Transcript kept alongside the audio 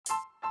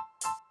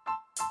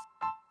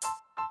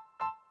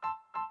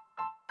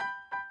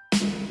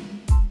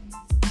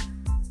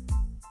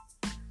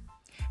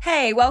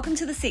Hey, welcome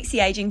to the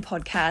Sexy Aging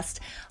Podcast.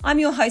 I'm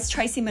your host,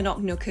 Tracy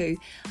Manoknuku.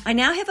 I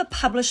now have a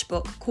published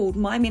book called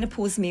My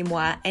Menopause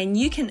Memoir, and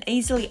you can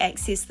easily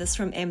access this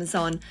from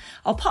Amazon.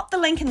 I'll pop the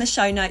link in the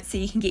show notes so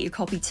you can get your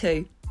copy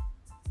too.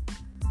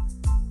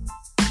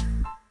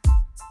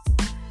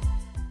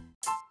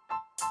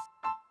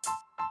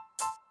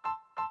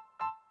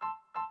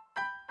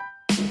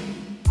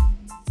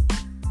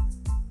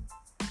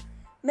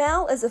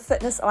 Mel is a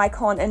fitness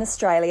icon in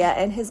Australia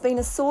and has been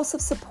a source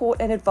of support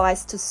and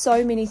advice to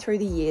so many through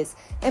the years,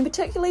 and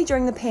particularly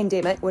during the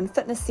pandemic when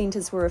fitness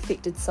centres were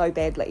affected so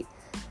badly.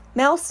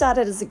 Mel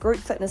started as a group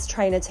fitness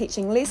trainer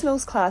teaching Les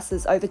Mills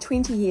classes over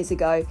 20 years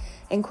ago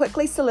and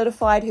quickly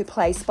solidified her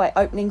place by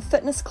opening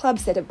fitness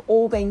clubs that have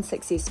all been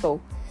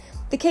successful.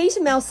 The key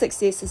to Mel's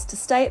success is to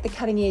stay at the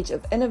cutting edge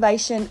of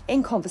innovation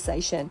and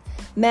conversation.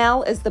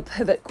 Mel is the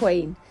pivot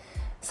queen.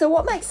 So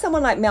what makes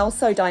someone like Mel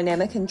so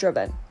dynamic and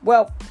driven?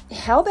 Well,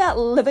 how about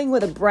living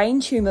with a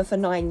brain tumour for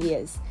 9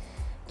 years?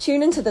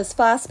 Tune into this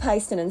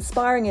fast-paced and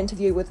inspiring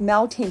interview with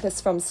Mel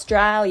Tempest from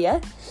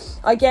Australia.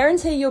 I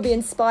guarantee you'll be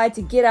inspired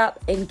to get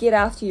up and get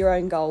after your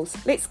own goals.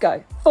 Let's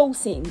go. Full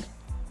send.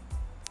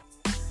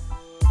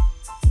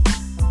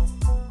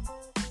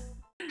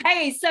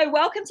 Hey, so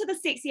welcome to the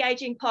Sexy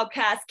Aging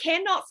Podcast.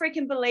 Cannot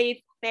freaking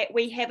believe that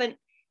we haven't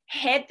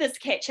had this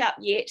catch up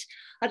yet.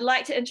 I'd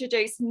like to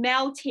introduce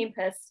Mel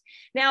Tempest.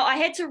 Now, I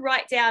had to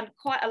write down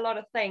quite a lot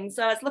of things.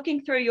 So I was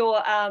looking through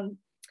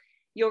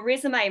your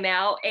resume,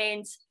 Mel,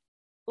 and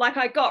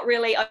I got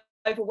really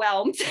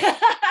overwhelmed,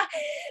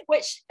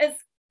 which is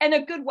in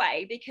a good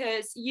way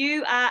because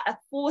you are a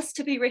force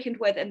to be reckoned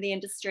with in the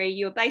industry.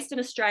 You're based in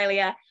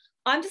Australia.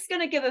 I'm just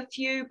going to give a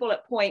few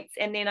bullet points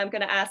and then I'm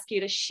going to ask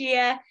you to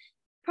share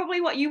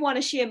probably what you want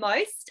to share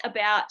most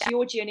about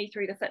your journey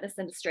through the fitness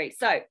industry.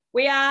 So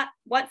we are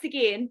once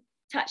again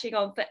touching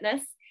on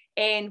fitness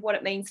and what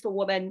it means for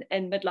women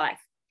in midlife.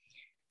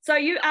 So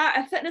you are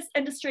a fitness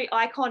industry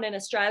icon in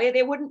Australia.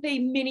 There wouldn't be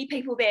many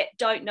people that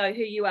don't know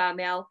who you are,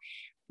 Mel.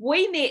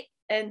 We met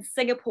in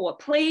Singapore.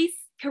 Please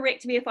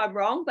correct me if I'm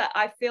wrong, but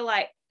I feel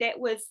like that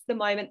was the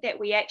moment that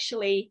we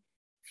actually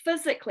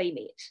physically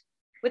met.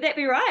 Would that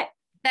be right?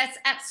 That's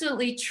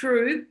absolutely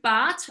true.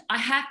 But I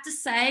have to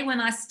say, when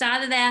I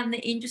started out in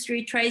the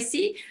industry,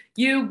 Tracy,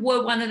 you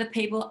were one of the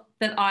people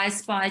that I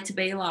aspired to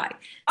be like.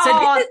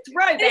 So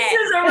this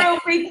is a real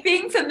big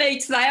thing for me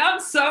today.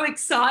 I'm so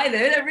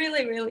excited. I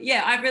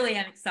really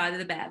am excited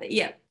about it.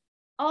 Yeah.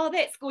 Oh,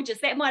 that's gorgeous.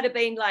 That might have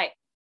been like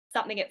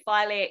something at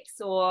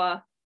Filex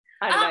or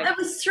I don't know. It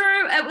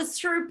was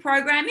through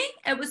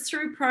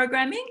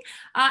programming.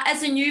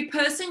 As a new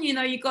person,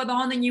 you got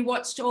on and you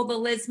watched all the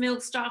Les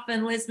Mills stuff,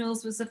 and Les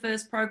Mills was the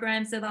first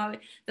programs that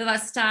I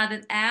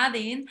started out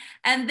in.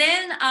 And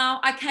then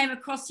I came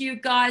across you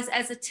guys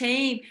as a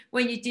team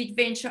when you did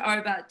venture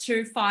over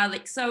to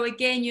Filex. So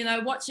again,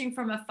 watching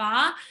from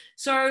afar.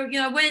 So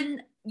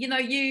when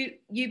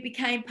you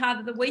became part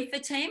of the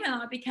WEFA team and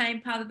I became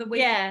part of the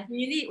WEFA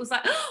community, it was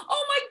like,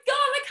 oh my God,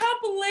 I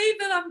can't believe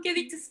that I'm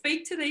getting to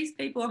speak to these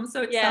people. I'm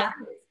so excited. Yeah.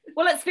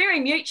 Well, it's very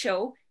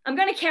mutual. I'm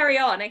going to carry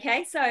on,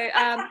 okay? So,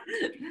 I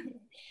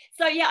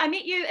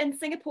met you in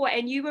Singapore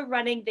and you were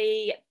running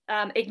the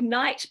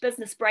Ignite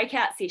business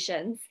breakout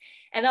sessions.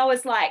 And I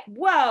was like,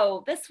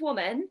 whoa, this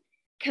woman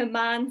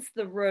commands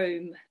the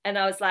room. And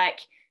I was like,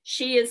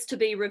 she is to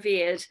be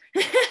revered.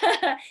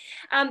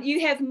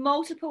 You have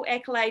multiple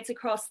accolades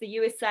across the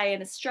USA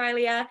and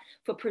Australia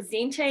for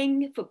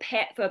presenting, for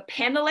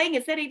paneling.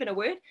 Is that even a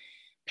word?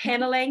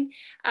 Paneling.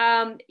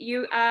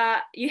 You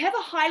have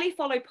a highly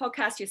followed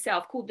podcast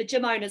yourself called the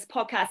Gym Owners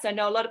Podcast. I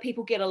know a lot of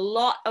people get a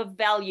lot of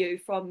value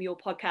from your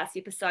podcast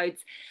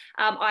episodes.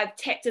 I've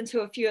tapped into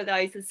a few of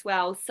those as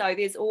well. So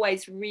there's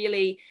always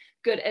really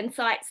good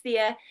insights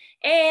there.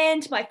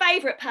 And my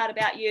favorite part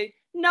about you,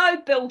 no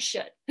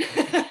bullshit.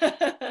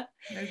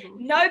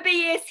 No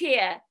BS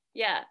here.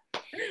 Yeah.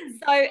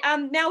 So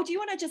Mel, do you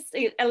want to just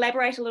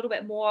elaborate a little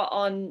bit more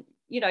on,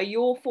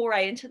 your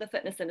foray into the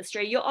fitness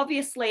industry? You're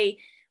obviously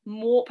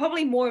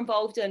probably more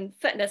involved in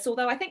fitness,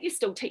 although I think you're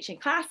still teaching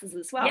classes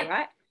as well,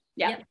 right?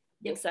 Yeah.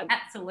 Yep. Awesome.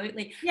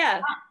 Absolutely.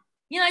 Yeah.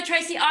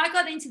 Tracy, I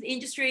got into the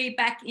industry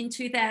back in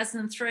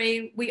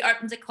 2003. We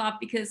opened a club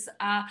because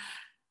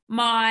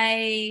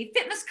my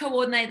fitness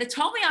coordinator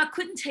told me I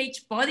couldn't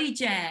teach body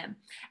jam.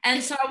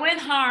 And so I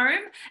went home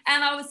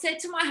and I said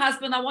to my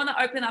husband, I want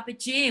to open up a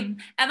gym.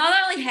 And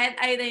I only had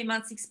 18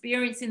 months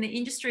experience in the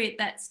industry at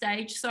that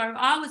stage. So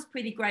I was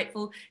pretty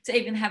grateful to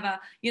even have a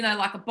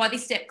body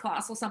step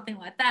class or something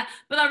like that.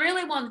 But I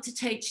really wanted to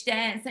teach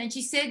dance. And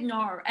she said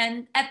no.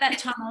 And at that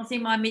time I was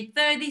in my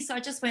mid-30s. So I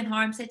just went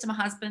home, said to my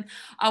husband,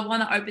 I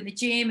want to open the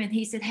gym. And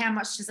he said, how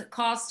much does it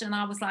cost? And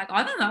I was like,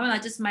 I don't know. And I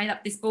just made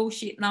up this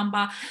bullshit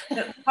number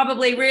that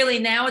probably really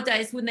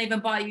nowadays wouldn't even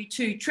buy you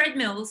 2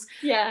 treadmills.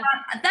 Yeah.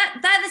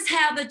 That is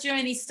how the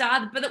journey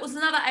started. But it was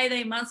another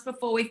 18 months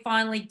before we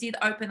finally did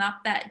open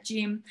up that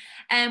gym.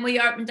 And we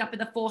opened up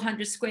at a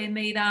 400 square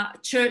meter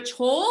church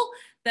hall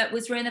that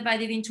was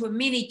renovated into a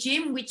mini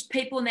gym, which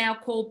people now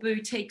call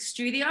boutique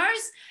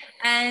studios.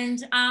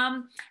 And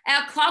our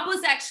club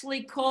was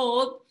actually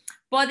called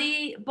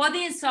Body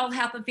and Soul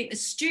Health and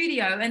Fitness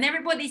Studio. And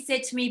everybody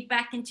said to me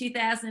back in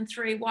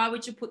 2003, why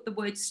would you put the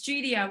word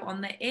studio on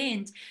the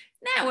end?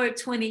 Now we're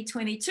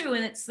 2022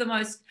 and it's the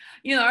most,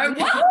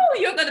 wow,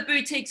 you've got a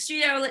boutique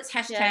studio. Let's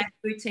hashtag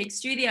boutique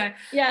studio.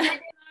 Yeah.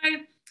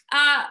 And,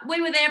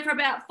 we were there for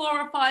about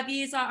 4 or 5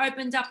 years. I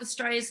opened up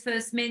Australia's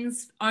first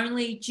men's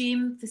only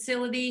gym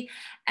facility.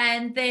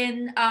 And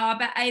then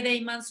about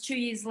 18 months, 2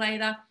 years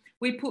later,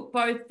 we put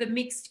both the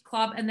mixed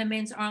club and the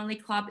men's only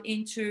club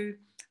into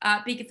a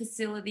bigger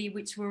facility,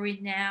 which we're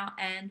in now.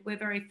 And we're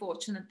very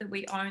fortunate that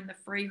we own the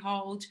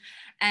freehold.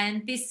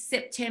 And this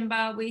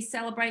September, we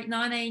celebrate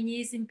 19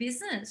 years in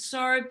business.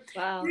 So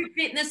Group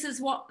Fitness is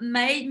what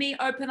made me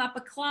open up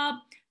a club.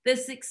 The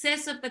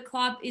success of the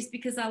club is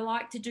because I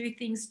like to do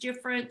things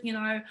different.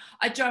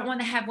 I don't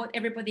want to have what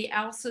everybody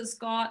else has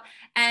got.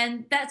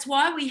 And that's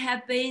why we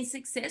have been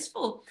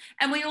successful.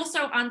 And we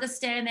also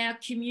understand our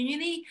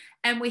community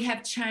and we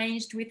have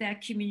changed with our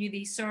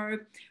community. So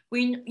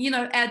we,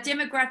 our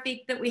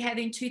demographic that we had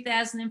in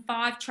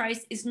 2005,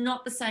 Trace, is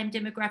not the same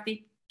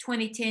demographic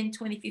 2010,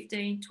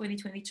 2015,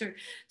 2022.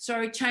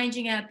 So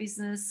changing our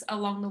business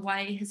along the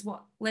way has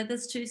what led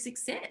us to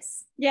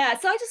success. Yeah,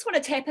 so I just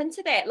want to tap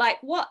into that. Like,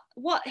 what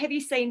have you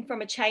seen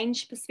from a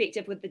change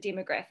perspective with the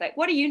demographic?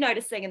 What are you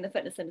noticing in the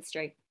fitness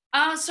industry?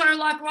 So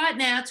like right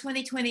now,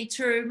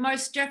 2022,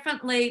 most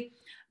definitely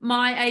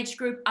my age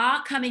group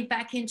are coming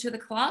back into the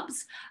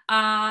clubs.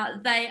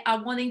 They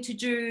are wanting to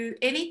do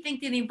anything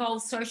that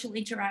involves social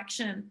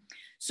interaction.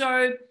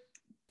 So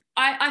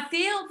I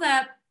feel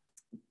that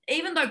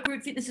even though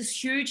group fitness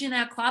is huge in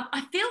our club,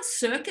 I feel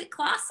circuit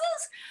classes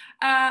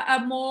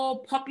are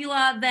more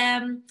popular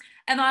than,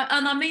 and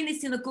I mean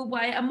this in a good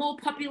way, are more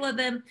popular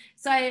than,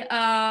 say,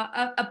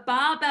 a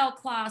barbell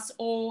class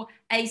or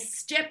a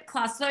step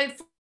class. So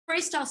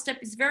freestyle step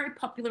is very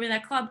popular in our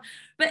club,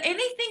 but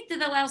anything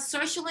that allows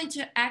social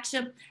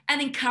interaction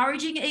and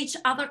encouraging each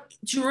other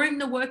during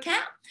the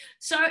workout.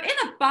 So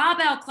in a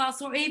barbell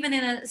class or even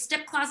in a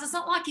step class, it's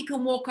not like you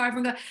can walk over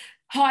and go,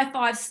 high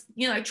fives,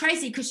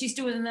 Tracy, because she's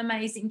doing an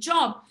amazing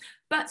job.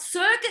 But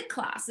circuit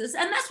classes,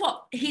 and that's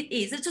what HIIT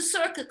is, it's a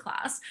circuit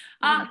class.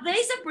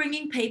 These are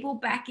bringing people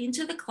back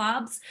into the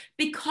clubs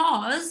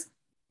because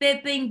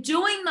they've been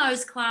doing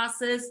those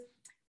classes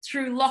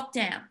through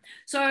lockdown.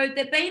 So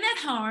they've been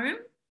at home,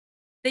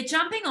 they're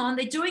jumping on,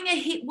 they're doing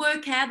a HIIT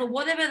workout or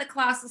whatever the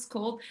class is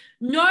called.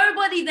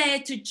 Nobody there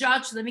to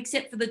judge them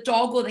except for the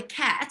dog or the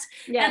cat.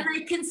 Yeah. And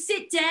they can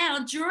sit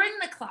down during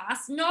the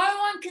class. No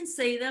one can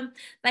see them.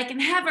 They can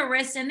have a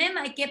rest and then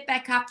they get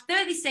back up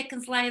 30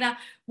 seconds later,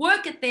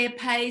 work at their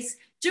pace,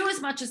 do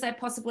as much as they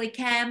possibly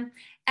can.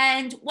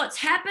 And what's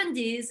happened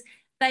is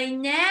they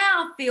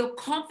now feel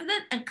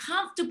confident and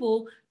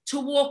comfortable to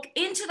walk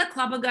into the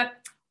club and go,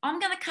 I'm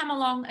going to come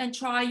along and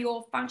try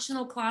your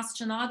functional class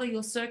tonight or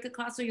your circuit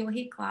class or your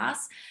HIIT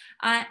class.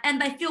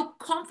 And they feel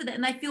confident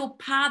and they feel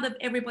part of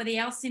everybody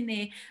else in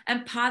there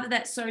and part of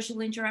that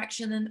social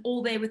interaction and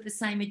all there with the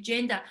same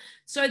agenda.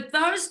 So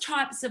those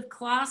types of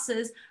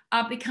classes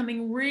are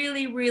becoming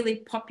really, really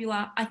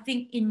popular, I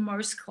think, in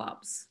most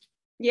clubs.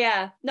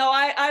 Yeah, no,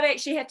 I'd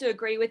actually have to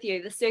agree with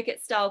you. The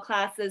circuit style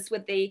classes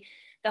with the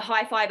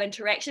high five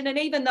interaction, and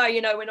even though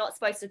we're not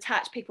supposed to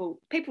touch people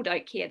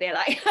don't care. They're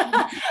like no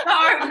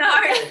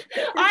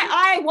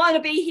I want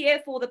to be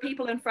here for the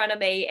people in front of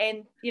me,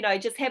 and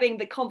just having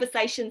the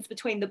conversations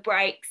between the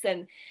breaks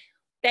and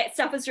that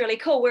stuff is really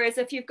cool. Whereas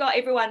if you've got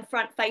everyone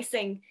front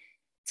facing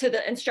to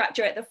the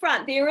instructor at the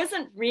front, there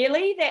isn't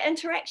really that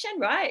interaction,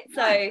 right?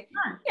 So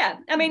yeah,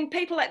 I mean,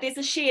 there's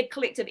a shared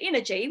collective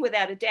energy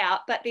without a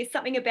doubt, but there's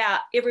something about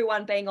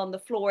everyone being on the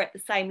floor at the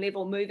same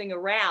level, moving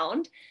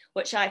around,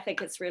 which I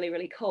think is really,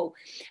 really cool.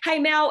 Hey,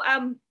 Mel,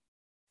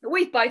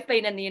 we've both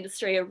been in the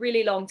industry a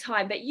really long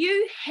time, but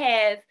you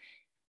have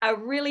a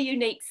really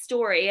unique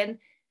story, and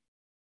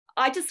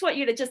I just want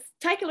you to just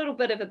take a little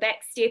bit of a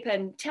back step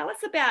and tell us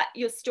about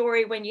your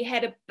story when you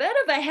had a bit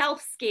of a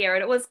health scare,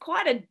 and it was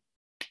quite a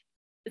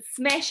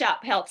smash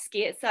up health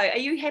scare. So are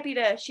you happy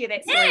to share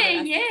that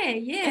story?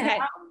 Yeah. Okay.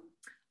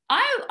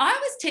 I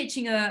was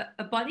teaching a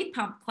body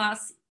pump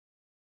class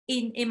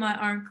in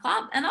my own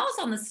club, and I was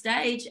on the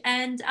stage,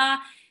 and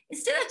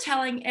instead of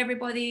telling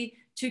everybody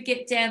to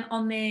get down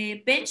on their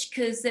bench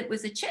because it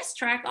was a chest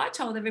track, I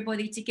told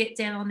everybody to get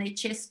down on their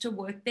chest to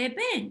work their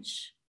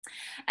bench.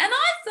 And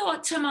I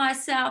thought to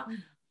myself,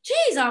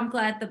 geez, I'm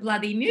glad the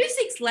bloody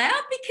music's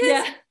loud,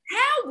 because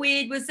how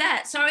weird was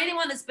that? So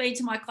anyone that's been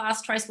to my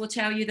class, Trace, will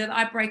tell you that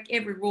I break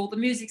every rule. The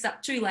music's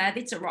up too loud.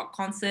 It's a rock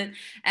concert.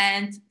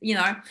 And,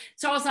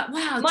 so I was like,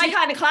 wow. My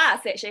kind of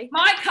class, actually.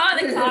 My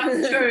kind of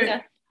class, true.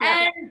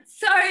 And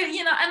so,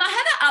 and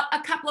I had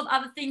a couple of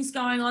other things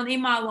going on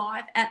in my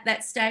life at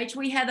that stage.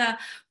 We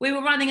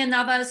were running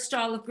another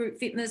style of group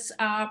fitness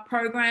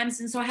programs.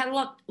 And so I had a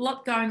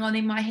lot going on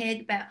in my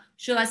head about,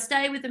 should I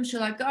stay with them?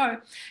 Should I go?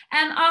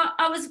 And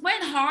I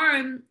went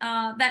home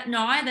that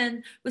night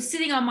and was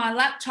sitting on my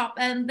laptop,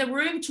 and the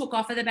room took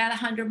off at about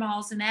 100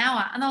 miles an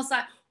hour. And I was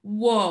like,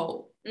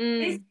 whoa,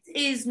 this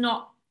is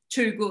not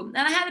too good. And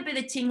I had a bit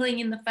of tingling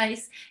in the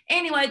face.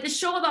 Anyway, the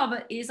short of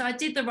it is I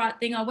did the right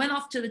thing. I went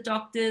off to the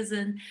doctors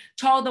and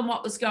told them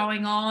what was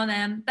going on,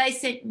 and they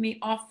sent me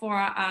off for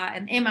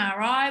an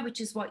MRI,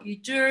 which is what you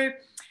do.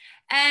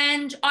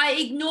 And I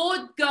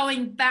ignored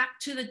going back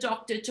to the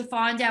doctor to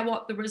find out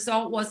what the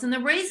result was. And the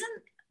reason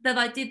that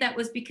I did that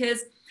was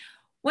because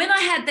when I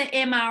had the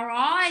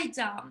MRI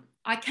done,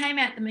 I came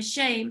out the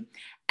machine,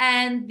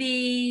 and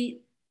the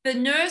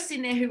nurse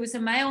in there, who was a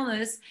male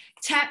nurse,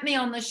 tapped me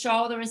on the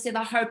shoulder and said,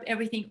 I hope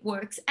everything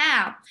works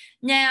out.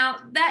 Now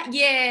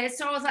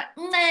so I was like,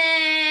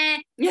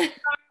 nah. Yeah.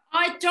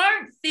 I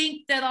don't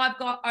think that I've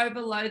got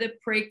overloaded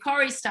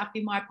pre-Cori stuff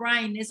in my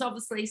brain. There's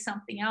obviously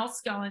something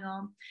else going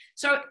on.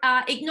 So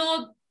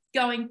ignored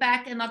going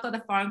back, and I got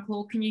a phone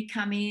call, can you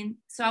come in?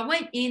 So I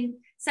went in,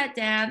 sat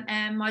down,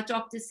 and my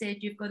doctor said,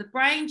 you've got a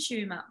brain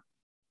tumor.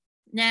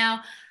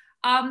 Now,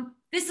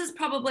 this is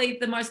probably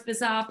the most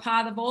bizarre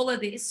part of all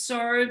of this.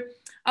 So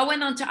I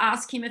went on to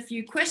ask him a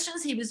few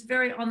questions. He was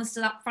very honest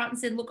and upfront and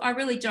said, look, I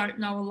really don't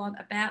know a lot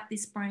about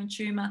this brain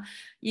tumor.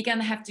 You're going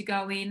to have to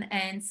go in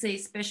and see a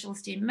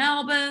specialist in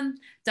Melbourne,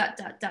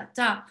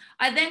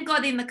 I then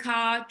got in the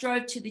car,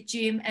 drove to the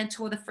gym, and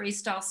taught a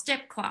freestyle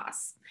step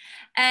class.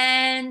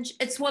 And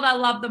it's what I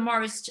love the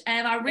most.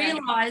 And I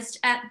realized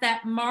at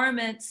that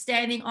moment,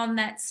 standing on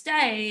that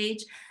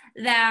stage,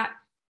 that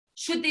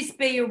should this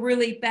be a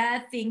really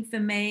bad thing for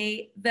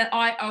me, that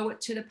I owe it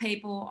to the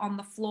people on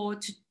the floor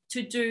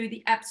to do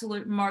the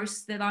absolute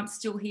most, that I'm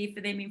still here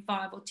for them in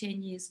 5 or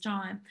 10 years'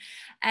 time.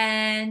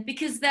 And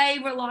because they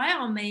rely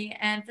on me,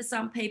 and for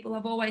some people,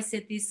 I've always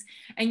said this,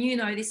 and you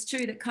know this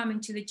too, that coming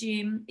to the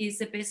gym is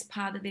the best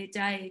part of their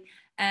day,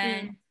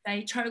 and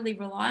they totally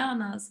rely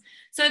on us.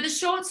 So the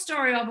short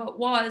story of it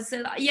was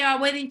that, I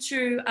went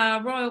into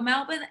Royal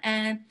Melbourne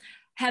and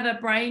have a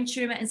brain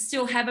tumor, and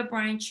still have a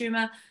brain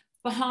tumor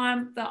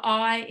behind the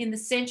eye in the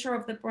center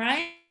of the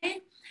brain.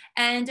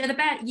 And at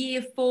about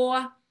year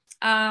 4,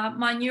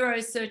 my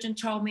neurosurgeon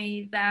told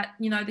me that,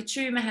 the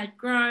tumor had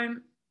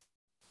grown.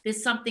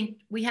 There's something,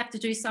 we have to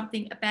do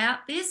something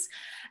about this.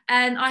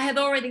 And I had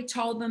already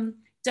told them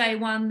day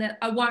one that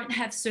I won't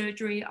have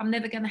surgery. I'm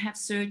never going to have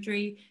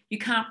surgery. You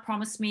can't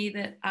promise me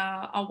that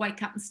I'll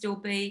wake up and still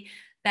be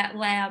that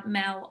loud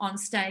Mel on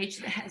stage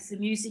that has the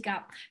music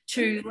up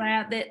too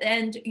loud.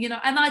 And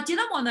I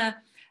didn't want to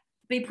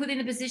be put in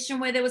a position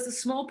where there was a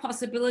small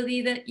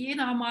possibility that,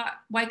 I might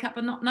wake up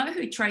and not know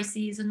who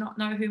Tracy is and not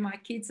know who my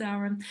kids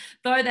are. And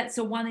though that's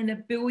a 1 in a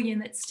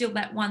billion, it's still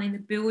that 1 in a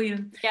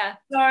billion. Yeah.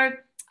 So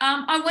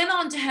I went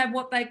on to have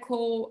what they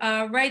call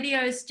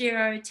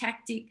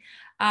radiostereotactic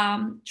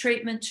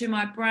treatment to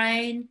my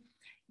brain.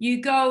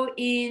 You go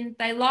in,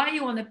 they lie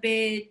you on a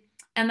bed,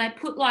 and they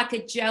put like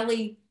a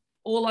jelly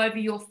all over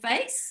your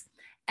face,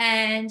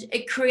 and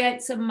it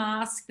creates a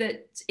mask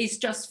that is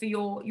just for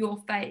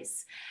your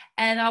face.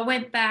 And I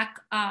went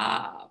back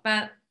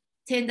about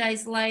 10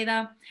 days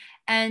later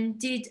and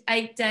did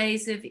 8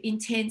 days of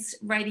intense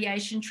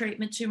radiation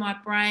treatment to my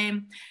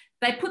brain.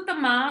 They put the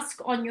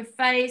mask on your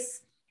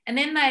face, and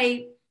then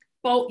they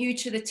bolt you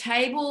to the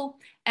table,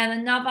 and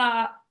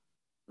another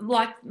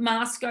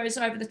mask goes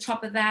over the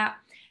top of that.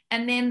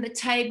 And then the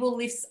table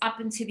lifts up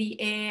into the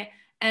air,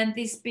 and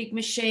this big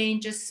machine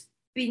just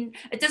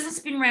it doesn't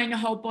spin around your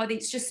whole body,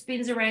 it just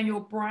spins around your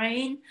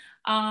brain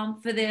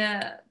for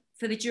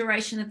the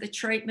duration of the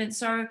treatment.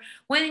 So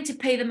went into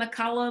Peter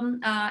MacCallum,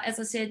 as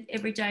I said,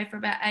 every day for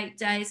about 8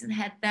 days, and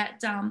had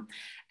that done.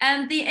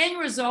 And the end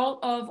result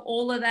of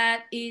all of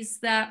that is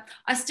that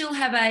I still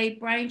have a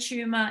brain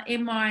tumor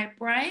in my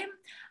brain.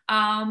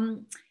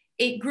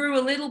 It grew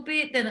a little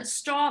bit, then it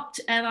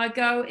stopped, and I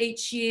go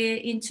each year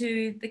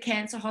into the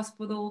cancer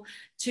hospital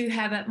to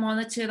have it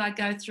monitored. I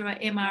go through an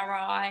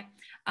MRI,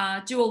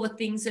 do all the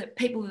things that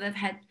people that have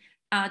had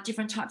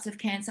different types of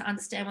cancer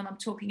understand what I'm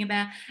talking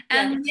about.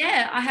 And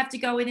I have to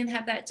go in and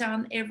have that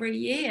done every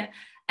year.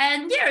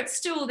 And it's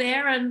still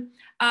there. And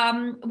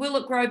will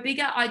it grow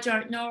bigger? I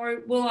don't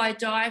know. Will I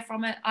die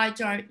from it? I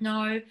don't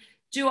know.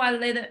 Do I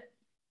let it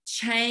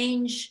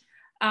change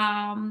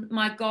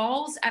my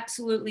goals?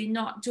 Absolutely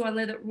not. Do I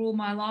let it rule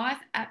my life?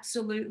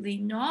 Absolutely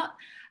not.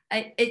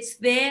 It's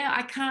there.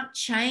 I can't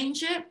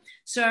change it.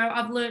 So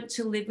I've learned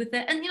to live with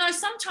it. And,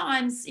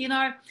 sometimes,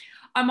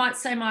 I might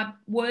say my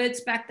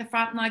words back the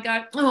front, and I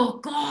go, oh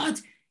God,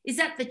 is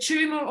that the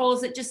tumor, or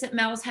is it just that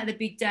Mel's had a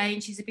big day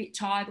and she's a bit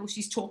tired, or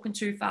she's talking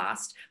too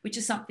fast, which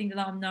is something that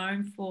I'm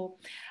known for.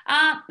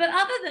 But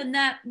other than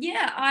that,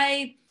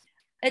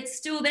 it's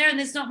still there, and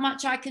there's not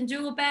much I can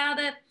do about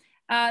it.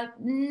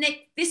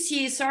 This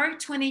year,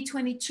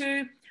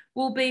 2022,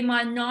 will be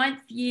my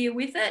 9th year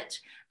with it.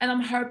 And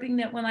I'm hoping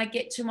that when I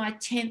get to my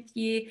 10th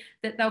year,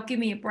 that they'll give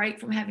me a break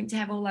from having to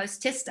have all those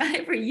tests done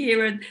every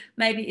year, and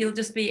maybe it'll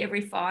just be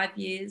every 5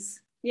 years.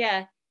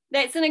 Yeah,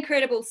 that's an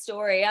incredible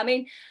story. I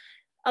mean,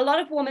 a lot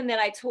of women that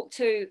I talk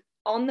to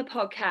on the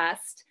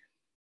podcast,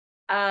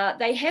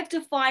 they have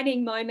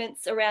defining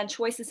moments around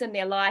choices in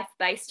their life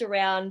based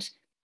around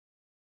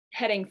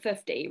hitting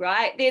 50,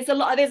 right? There's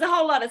a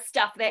whole lot of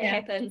stuff that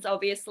happens,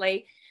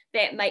 obviously,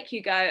 that make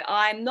you go,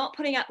 I'm not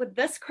putting up with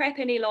this crap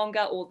any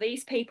longer, or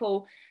these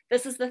people,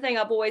 this is the thing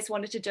I've always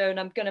wanted to do and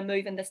I'm going to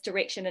move in this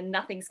direction and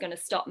nothing's going to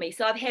stop me.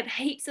 So I've had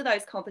heaps of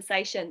those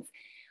conversations.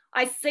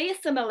 I see a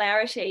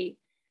similarity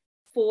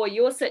for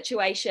your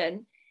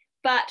situation,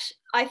 but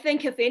I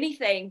think if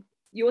anything,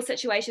 your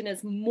situation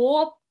is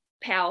more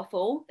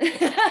powerful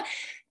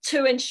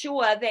to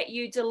ensure that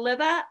you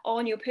deliver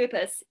on your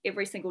purpose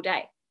every single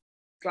day,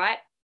 right?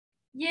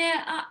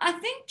 Yeah, I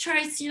think,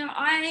 Trace,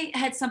 I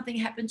had something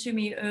happen to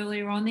me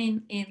earlier on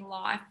in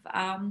life.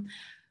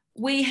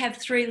 We have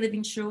 3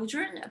 living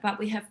children, but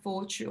we have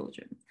 4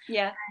 children.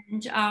 Yeah.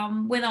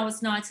 And when I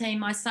was 19,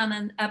 my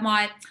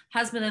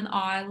husband and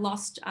I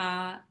lost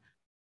our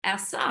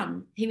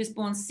son. He was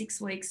born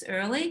 6 weeks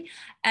early.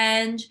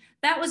 And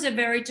that was a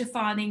very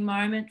defining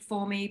moment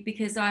for me,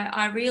 because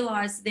I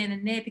realized then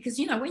and there, because,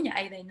 when you're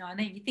 18,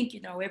 19, you think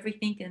you know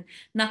everything and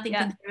nothing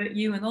can hurt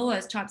you and all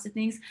those types of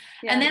things.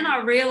 Yeah. And then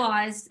I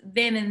realized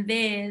then and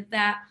there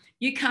that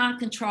you can't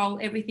control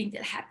everything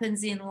that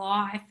happens in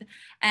life,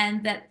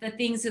 and that the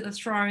things that are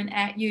thrown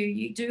at you,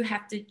 you do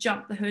have to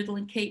jump the hurdle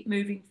and keep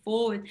moving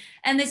forward.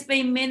 And there's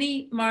been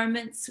many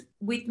moments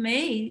with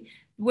me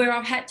where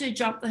I've had to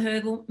jump the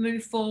hurdle,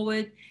 move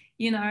forward,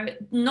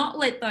 not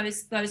let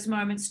those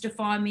moments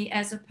define me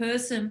as a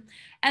person.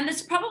 And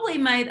it's probably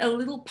made a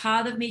little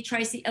part of me,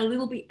 Tracy, a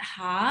little bit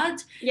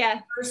hard. Yeah.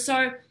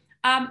 So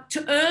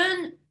to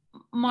earn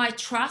my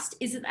trust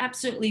is an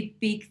absolutely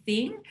big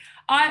thing.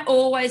 I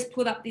always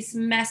put up this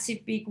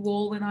massive big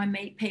wall when I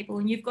meet people,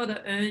 and you've got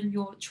to earn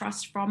your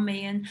trust from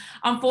me. And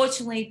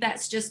unfortunately,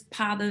 that's just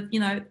part of,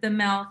 the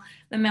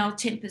Mel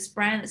Tempest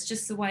brand. It's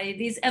just the way it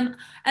is. And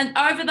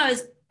over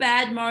those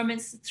bad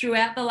moments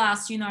throughout the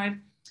last,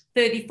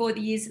 30, 40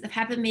 years that have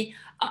happened to me,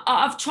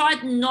 I've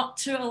tried not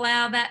to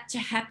allow that to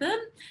happen,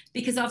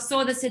 because I've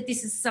sort of said,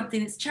 this is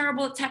something that's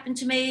terrible. It's happened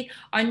to me.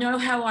 I know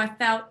how I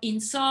felt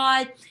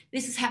inside.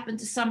 This has happened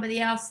to somebody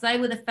else. They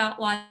would have felt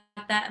like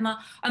that.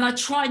 And I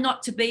try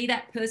not to be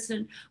that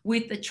person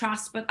with the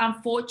trust, but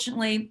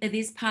unfortunately it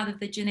is part of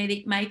the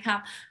genetic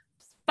makeup.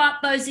 But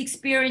those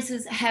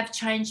experiences have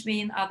changed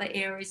me in other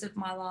areas of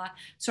my life.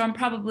 So I'm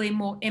probably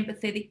more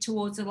empathetic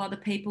towards a lot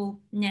of people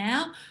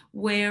now,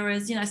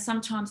 whereas,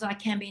 sometimes I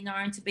can be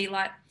known to be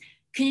like,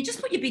 can you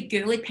just put your big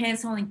girly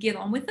pants on and get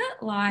on with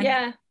it? Like,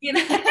 yeah. What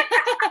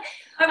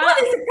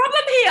is the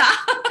problem here?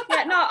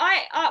 Yeah, no,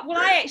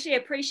 I actually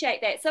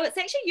appreciate that. So it's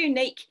actually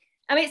unique.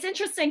 I mean, it's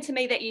interesting to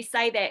me that you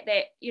say that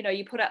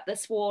you put up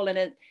this wall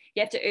and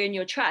you have to earn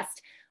your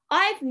trust.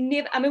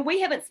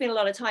 We haven't spent a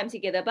lot of time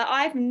together, but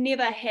I've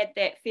never had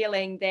that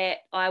feeling that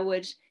I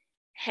would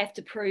have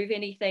to prove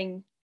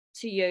anything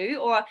to you.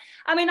 Or,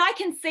 I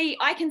can see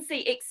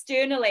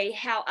externally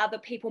how other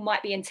people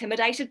might be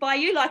intimidated by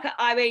you. Like,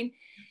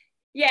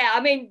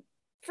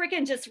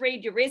 freaking just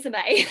read your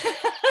resume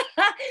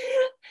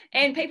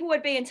and people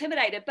would be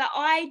intimidated, but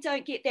I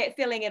don't get that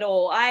feeling at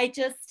all. I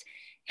just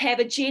have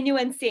a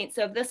genuine sense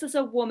of, this is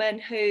a woman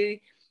who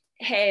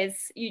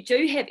you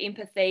do have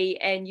empathy,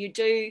 and you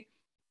do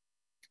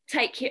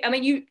take care.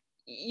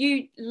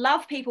 You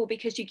love people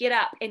because you get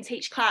up and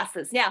teach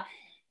classes. Now,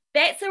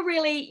 that's a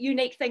really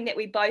unique thing that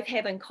we both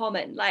have in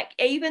common. Like,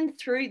 even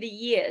through the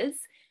years,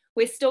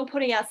 we're still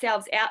putting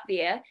ourselves out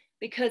there,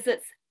 because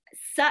it's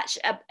such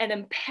an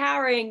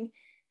empowering,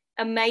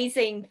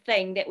 amazing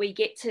thing that we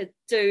get to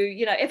do.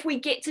 If we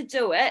get to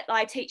do it,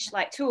 I teach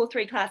like 2 or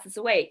 3 classes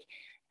a week.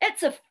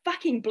 It's a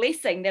fucking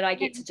blessing that I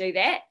get to do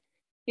that,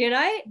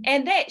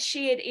 and that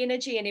shared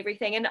energy and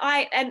everything.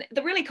 And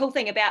the really cool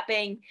thing about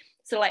being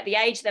sort of like the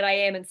age that I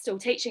am and still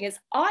teaching is,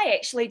 I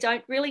actually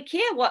don't really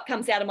care what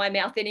comes out of my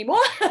mouth anymore.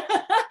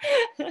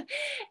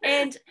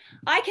 And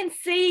I can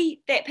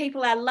see that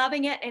people are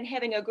loving it and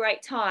having a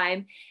great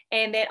time,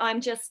 and that I'm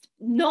just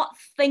not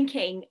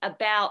thinking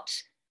about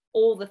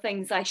all the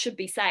things I should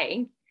be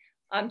saying.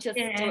 I'm just,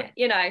 and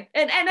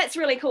it's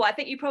really cool. I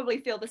think you probably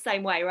feel the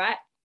same way, right?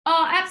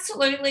 Oh,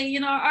 absolutely.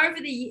 Over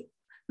the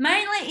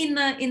mainly in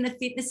the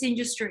fitness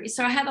industry.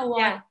 So I had a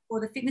life for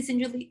the fitness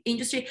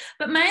industry,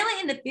 but mainly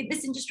in the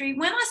fitness industry.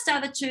 When I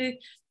started to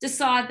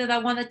decide that I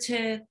wanted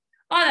to,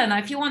 I don't know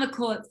if you want to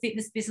call it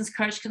fitness business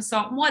coach,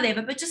 consultant,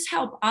 whatever, but just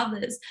help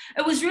others.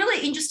 It was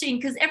really interesting,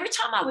 because every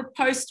time I would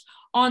post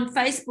on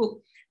Facebook,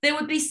 there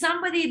would be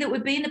somebody that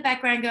would be in the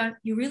background going,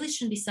 you really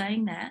shouldn't be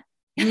saying that.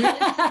 You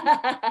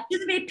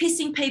shouldn't be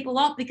pissing people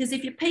off, because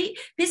if you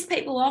piss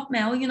people off,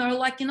 Mel, you're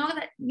not going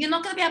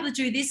to be able to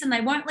do this, and they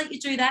won't let you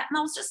do that. And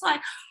I was just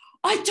like,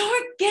 I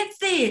don't get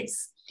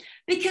this,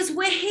 because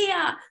we're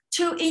here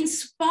to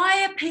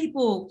inspire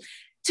people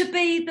to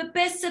be the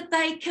best that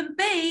they can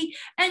be,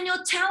 and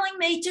you're telling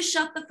me to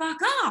shut the fuck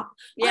up.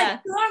 Yeah.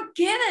 I don't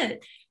get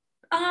it.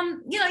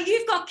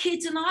 You've got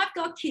kids and I've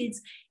got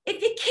kids. If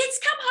your kids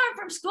come home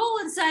from school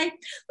and say,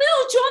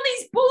 little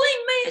Johnny's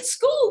bullying me at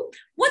school,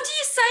 what do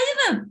you say to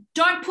them?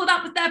 Don't put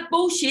up with that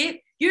bullshit.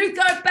 You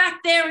go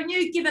back there and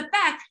you give it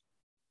back.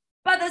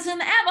 But as an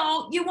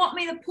adult, you want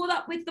me to put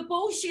up with the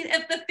bullshit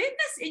of the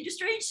fitness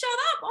industry and shut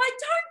up. I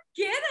don't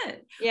get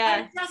it.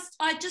 Yeah.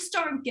 I just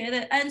don't get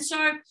it. And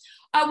so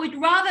I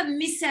would rather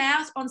miss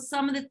out on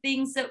some of the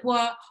things that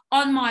were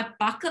on my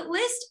bucket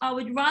list. I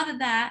would rather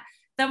that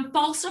than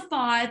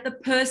falsify the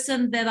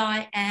person that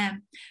I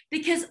am,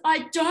 because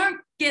I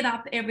don't get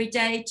up every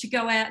day to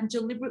go out and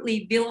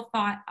deliberately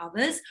vilify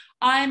others.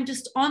 I am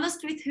just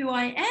honest with who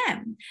I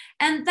am.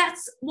 And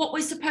that's what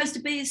we're supposed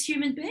to be as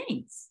human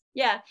beings.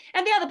 Yeah.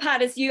 And the other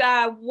part is you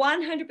are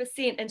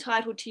 100%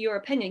 entitled to your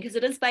opinion because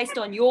it is based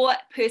on your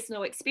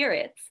personal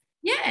experience.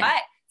 Yeah.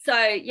 Right. So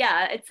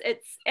yeah,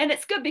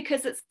 it's good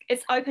because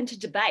it's open to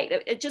debate.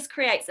 It just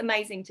creates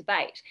amazing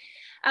debate.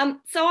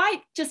 So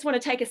I just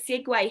want to take a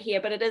segue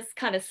here, but it is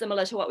kind of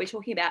similar to what we're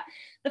talking about.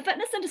 The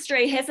fitness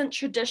industry hasn't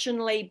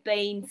traditionally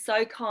been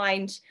so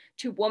kind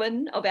to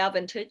women of our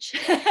vintage.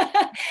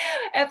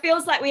 It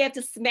feels like we have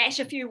to smash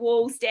a few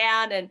walls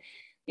down and,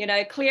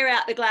 clear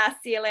out the glass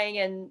ceiling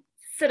and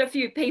sit a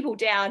few people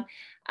down.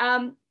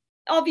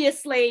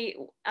 Obviously,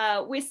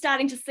 we're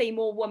starting to see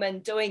more women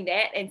doing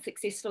that and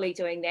successfully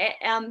doing that.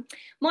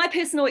 My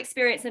personal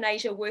experience in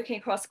Asia working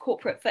across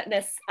corporate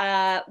fitness,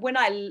 when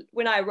I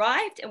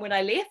arrived and when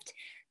I left,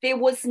 there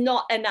was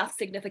not enough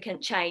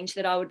significant change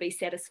that I would be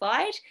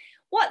satisfied.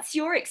 What's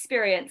your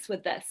experience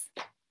with this?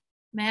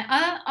 Man,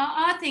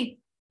 I think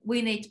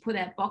we need to put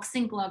our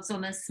boxing gloves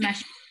on and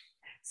smash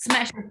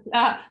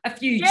a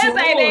few drawers.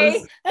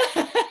 Baby.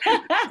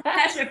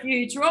 Smash a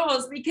few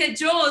drawers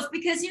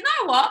because you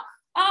know what?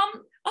 I'm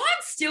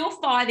still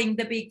fighting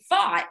the big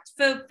fight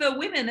for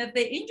women of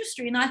the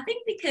industry. And I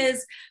think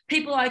because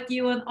people like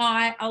you and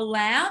I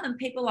allowed, and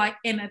people like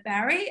Emma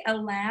Barry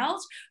allowed,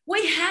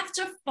 we have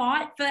to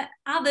fight for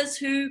others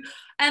who,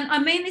 and I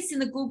mean this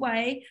in a good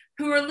way,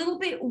 who are a little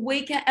bit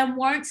weaker and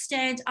won't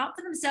stand up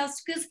for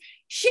themselves. Because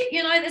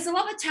there's a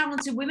lot of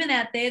talented women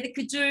out there that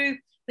could do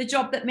the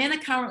job that men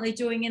are currently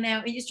doing in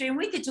our industry, and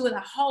we could do it a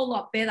whole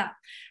lot better.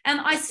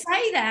 And I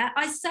say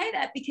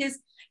that because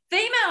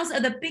females are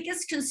the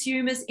biggest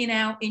consumers in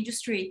our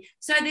industry.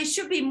 So there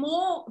should be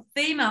more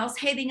females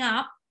heading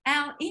up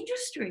our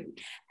industry.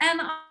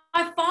 And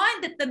I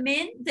find that the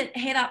men that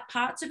head up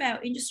parts of our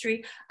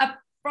industry are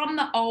from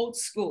the old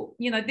school.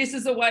 This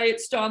is the way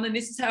it's done and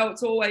this is how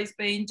it's always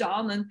been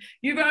done. And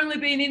you've only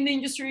been in the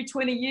industry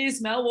 20 years,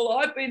 Mel. Well,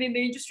 I've been in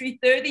the industry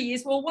 30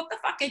 years. Well, what the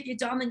fuck have you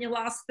done in your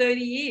last 30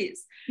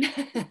 years?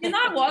 You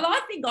know what?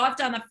 I think I've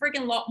done a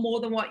frigging lot more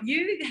than what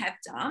you have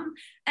done.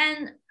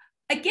 And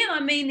again,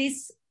 I mean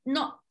this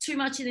not too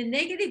much in a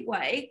negative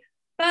way,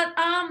 but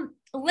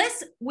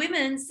less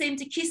women seem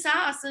to kiss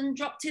ass and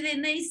drop to their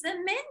knees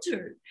than men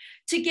do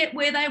to get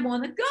where they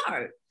want to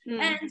go.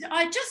 And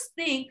I just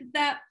think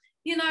that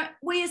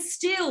we are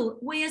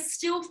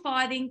still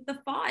fighting the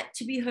fight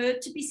to be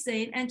heard, to be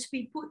seen, and to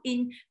be put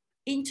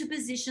into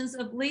positions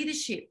of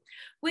leadership.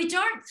 We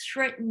don't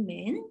threaten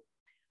men.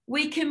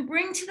 We can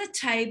bring to the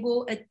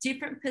table a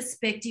different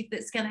perspective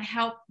that's going to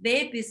help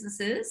their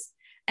businesses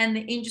and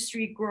the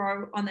industry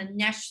grow on a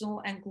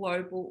national and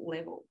global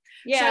level.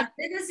 Yeah. So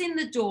let us in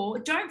the door.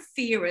 Don't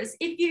fear us.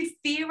 If you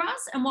fear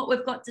us and what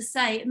we've got to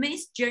say, it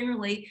means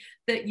generally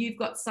that you've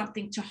got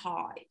something to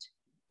hide.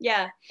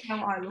 Yeah.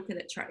 How I look at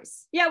it,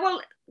 Trace. Yeah,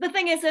 well, the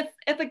thing is,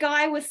 if a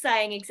guy was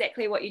saying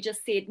exactly what you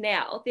just said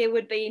now, there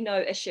would be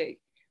no issue.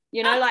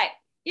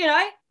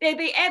 There'd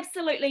be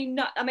absolutely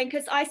no,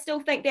 because I still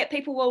think that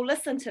people will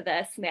listen to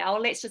this now,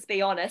 let's just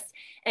be honest,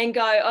 and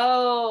go,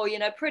 oh,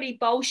 pretty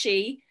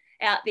bullshit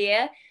out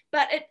there.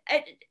 But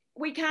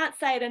we can't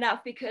say it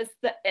enough because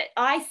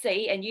I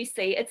see and you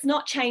see it's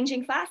not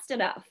changing fast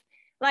enough.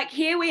 Like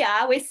here we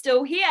are, we're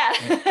still here.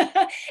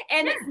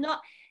 And it's not.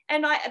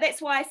 And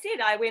that's why I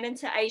said I went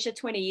into Asia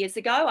 20 years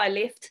ago. I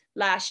left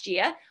last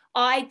year.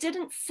 I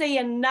didn't see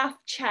enough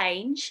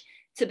change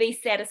to be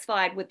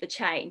satisfied with the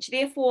change.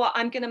 Therefore,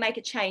 I'm going to make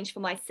a change for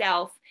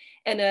myself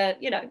in a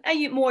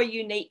more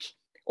unique,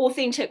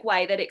 authentic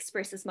way that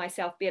expresses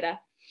myself better.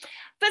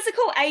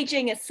 Physical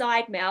aging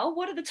aside, Mel,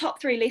 what are the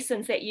top 3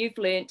 lessons that you've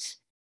learnt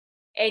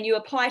and you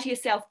apply to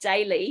yourself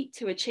daily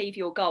to achieve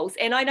your goals?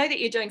 And I know that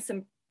you're doing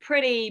some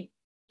pretty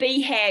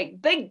big,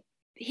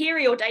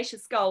 hairy,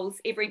 audacious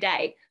goals every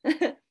day. 3,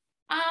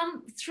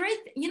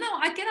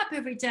 I get up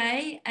every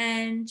day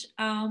and,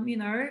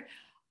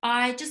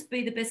 I just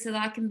be the best that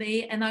I can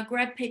be. And I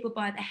grab people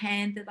by the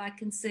hand that I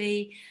can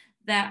see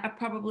that are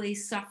probably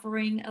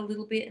suffering a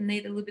little bit and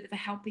need a little bit of a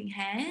helping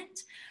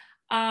hand.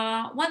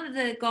 One of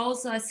the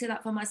goals that I set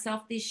up for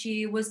myself this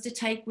year was to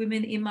take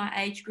women in my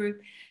age group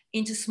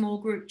into small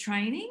group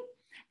training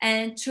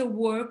and to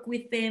work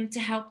with them to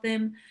help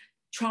them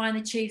try and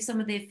achieve some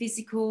of their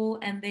physical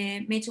and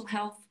their mental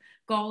health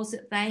goals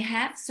that they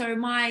have. So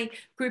my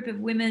group of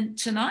women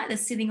tonight are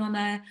sitting on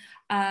a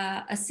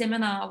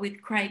seminar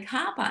with Craig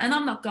Harper, and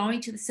I'm not going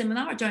to the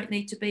seminar. I don't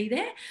need to be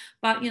there,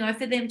 but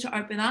for them to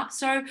open up.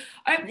 So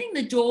opening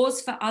the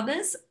doors for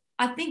others,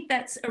 I think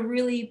that's a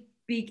really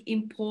big,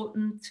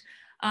 important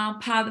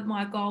part of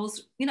my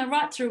goals,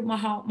 right through my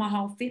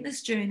whole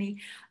fitness journey.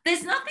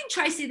 There's nothing,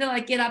 Tracy, that I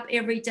get up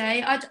every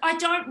day. I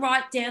don't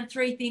write down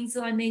 3 things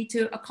that I need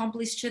to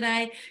accomplish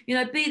today.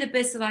 Be the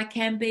best that I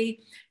can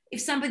be. If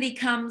somebody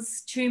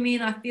comes to me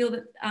and I feel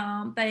that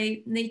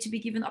they need to be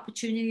given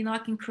opportunity and I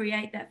can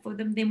create that for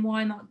them, then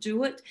why not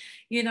do it?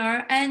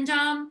 And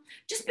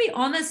just be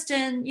honest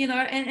and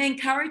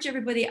encourage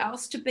everybody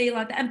else to be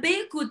like that and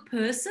be a good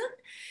person.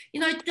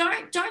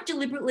 Don't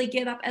deliberately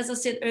get up, as I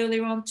said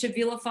earlier on, to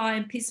vilify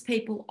and piss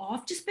people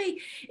off. Just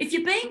if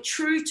you're being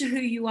true to who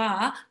you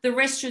are, the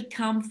rest should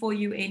come for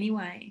you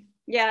anyway.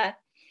 Yeah.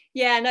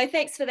 Yeah, no,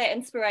 thanks for that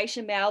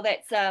inspiration, Mel.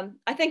 That's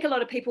I think a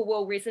lot of people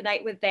will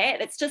resonate with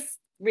that. It's just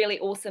really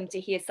awesome to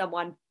hear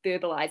someone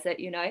verbalize it.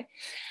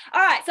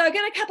 All right, so I've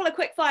got a couple of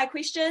quick fire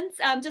questions,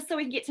 just so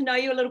we can get to know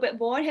you a little bit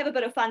more and have a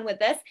bit of fun with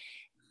this.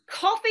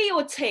 Coffee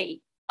or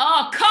tea?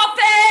 Oh,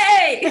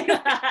 coffee!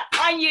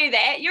 I knew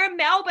that. You're in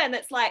Melbourne.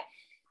 It's like,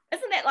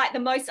 isn't that like the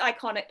most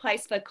iconic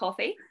place for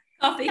coffee?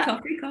 Coffee.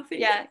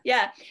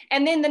 Yeah.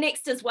 And then the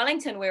next is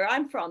Wellington, where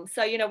I'm from.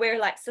 So, we're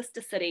like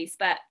sister cities,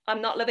 but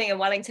I'm not living in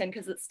Wellington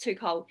because it's too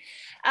cold.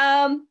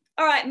 All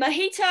right,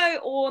 mojito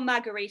or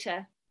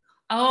margarita?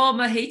 Oh,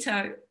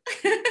 mojito.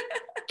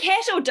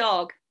 Cat or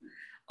dog?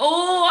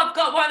 Oh, I've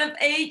got one of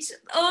each.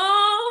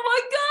 Oh, my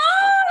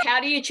God. How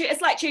do you choose?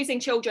 It's like choosing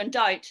children.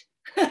 Don't.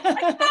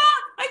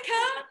 I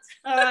can't.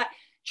 All right.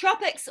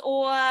 Tropics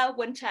or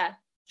winter?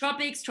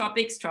 Tropics.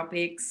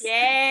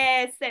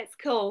 Yes, that's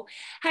cool.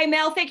 Hey,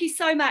 Mel, thank you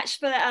so much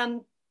for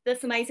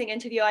this amazing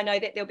interview. I know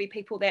that there'll be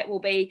people that will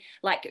be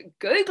like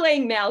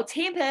Googling Mel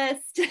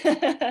Tempest.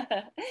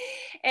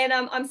 And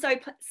I'm so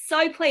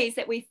pleased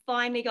that we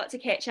finally got to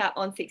catch up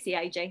on Sexy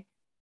Aging.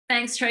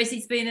 Thanks, Tracy.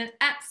 It's been an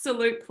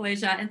absolute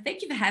pleasure. And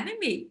thank you for having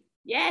me.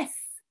 Yes.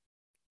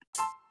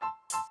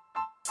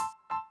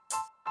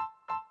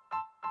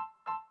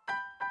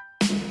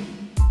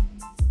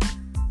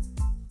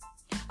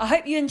 I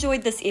hope you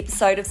enjoyed this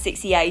episode of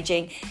Sexy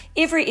Aging.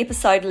 Every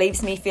episode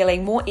leaves me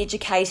feeling more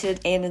educated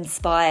and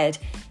inspired.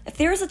 If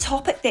there is a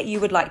topic that you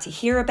would like to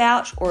hear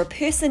about or a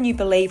person you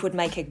believe would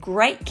make a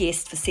great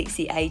guest for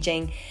Sexy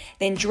Aging,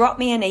 then drop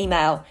me an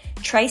email,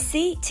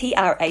 Tracy,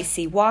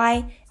 Tracy,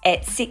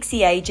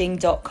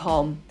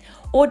 @sexyaging.com,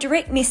 or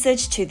direct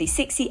message to the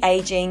Sexy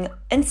Aging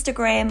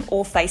Instagram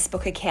or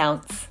Facebook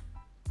accounts.